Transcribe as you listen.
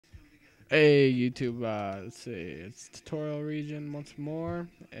Hey YouTube, let's see, it's TutorialRegion once more,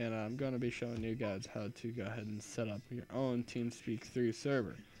 and I'm going to be showing you guys how to go ahead and set up your own Teamspeak 3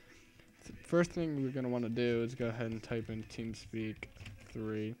 server. So first thing we're going to want to do is go ahead and type in Teamspeak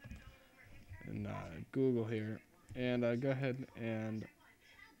 3 in Google here, and go ahead and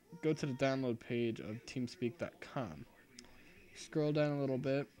go to the download page of Teamspeak.com. Scroll down a little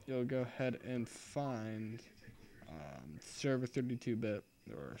bit, you'll go ahead and find server 32-bit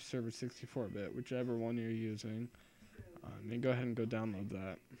or server 64-bit, whichever one you're using, and go ahead and go download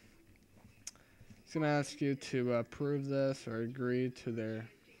that. It's going to ask you to approve this or agree to their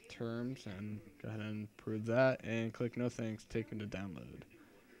terms, and go ahead and approve that and click no thanks, taken to download.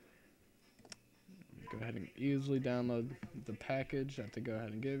 Go ahead and easily download the package that they go ahead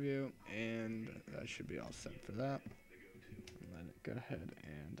and give you, and that should be all set for that. And let it go ahead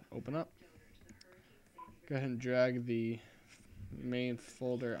and open up. Go ahead and drag the main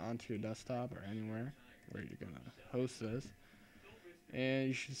folder onto your desktop or anywhere where you're going to host this, and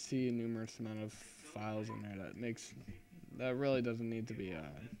you should see a numerous amount of files in there that really doesn't need to be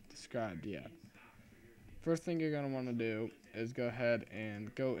described yet. First thing you're going to want to do is go ahead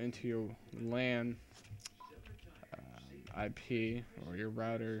and go into your LAN IP or your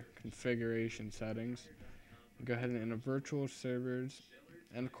router configuration settings. Go ahead and enter virtual servers,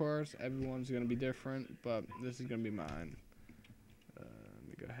 and of course everyone's going to be different, but this is going to be mine. Let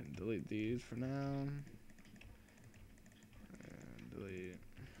me go ahead and delete these for now. And delete.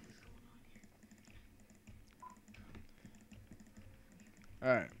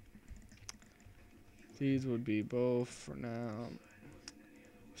 Alright. These would be both for now.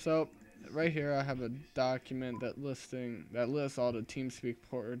 So right here I have a document that lists all the Teamspeak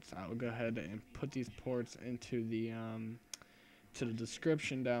ports. I will go ahead and put these ports into the to the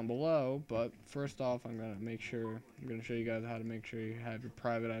description down below, but first off I'm going to show you guys how to make sure you have your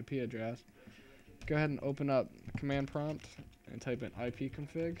private IP address. Go ahead and open up the command prompt and type in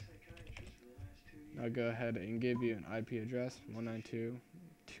ipconfig. I'll go ahead and give you an IP address.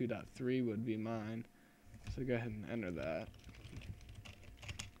 192.2.3 would be mine, so go ahead and enter that.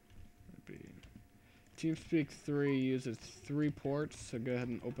 Teamspeak 3 uses 3 ports, so go ahead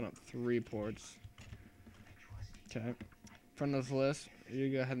and open up 3 ports. Okay. From this list, you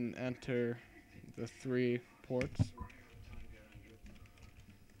go ahead and enter the 3 ports.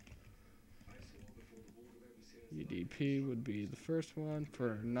 UDP would be the first one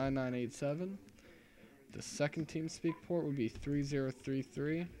for 9987. The second Teamspeak port would be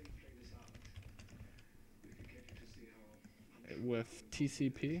 3033 with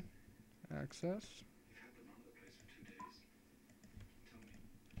TCP access.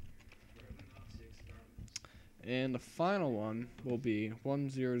 And the final one will be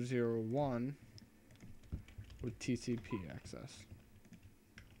 1001 with TCP access.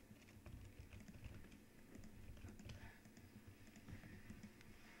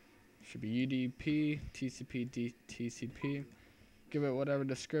 Should be UDP, TCP, TCP. Give it whatever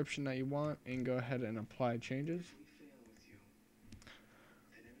description that you want and go ahead and apply changes.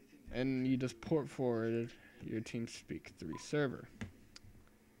 And you just port forwarded your Teamspeak 3 server.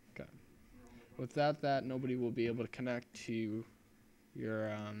 Okay. Without that, nobody will be able to connect to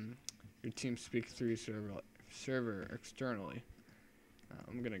your Teamspeak 3 server externally.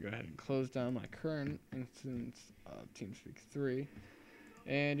 I'm going to go ahead and close down my current instance of Teamspeak 3.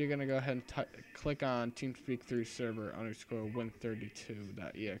 And you're going to go ahead and click on Teamspeak 3 server _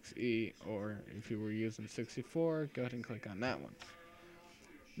 win32.exe, or if you were using 64, go ahead and click on that one.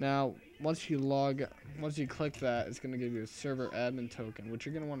 Now, once you click that, it's going to give you a server admin token, which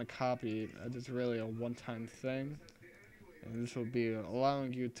you're going to want to copy. It's really a one-time thing, and this will be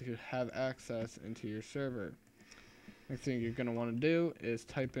allowing you to have access into your server. Next thing you're going to want to do is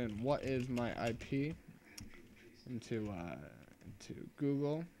type in what is my IP into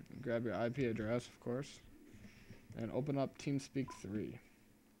Google, and grab your IP address, of course, and open up Teamspeak 3.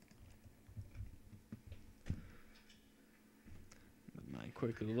 Let me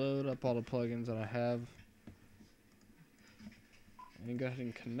quickly load up all the plugins that I have, and go ahead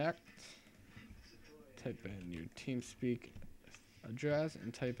and connect. Type in your Teamspeak address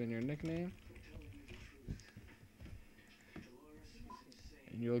and type in your nickname,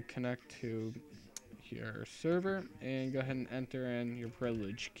 and you'll connect to your server, and go ahead and enter in your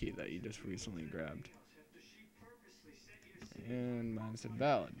privilege key that you just recently grabbed. And mine's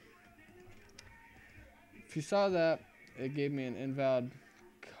invalid. If you saw that, it gave me an invalid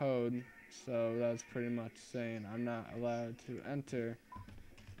code, so that's pretty much saying I'm not allowed to enter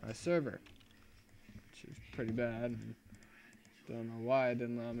my server, which is pretty bad. Don't know why it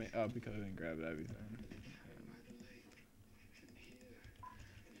didn't allow me. Oh, because I didn't grab everything.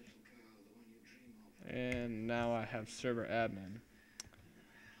 and now I have server admin.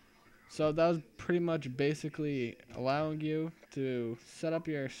 So that was pretty much basically allowing you to set up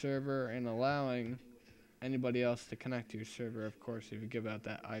your server and allowing anybody else to connect to your server, of course, if you give out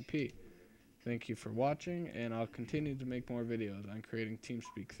that IP. Thank you for watching, and I'll continue to make more videos on creating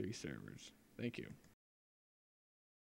TeamSpeak 3 servers. Thank you.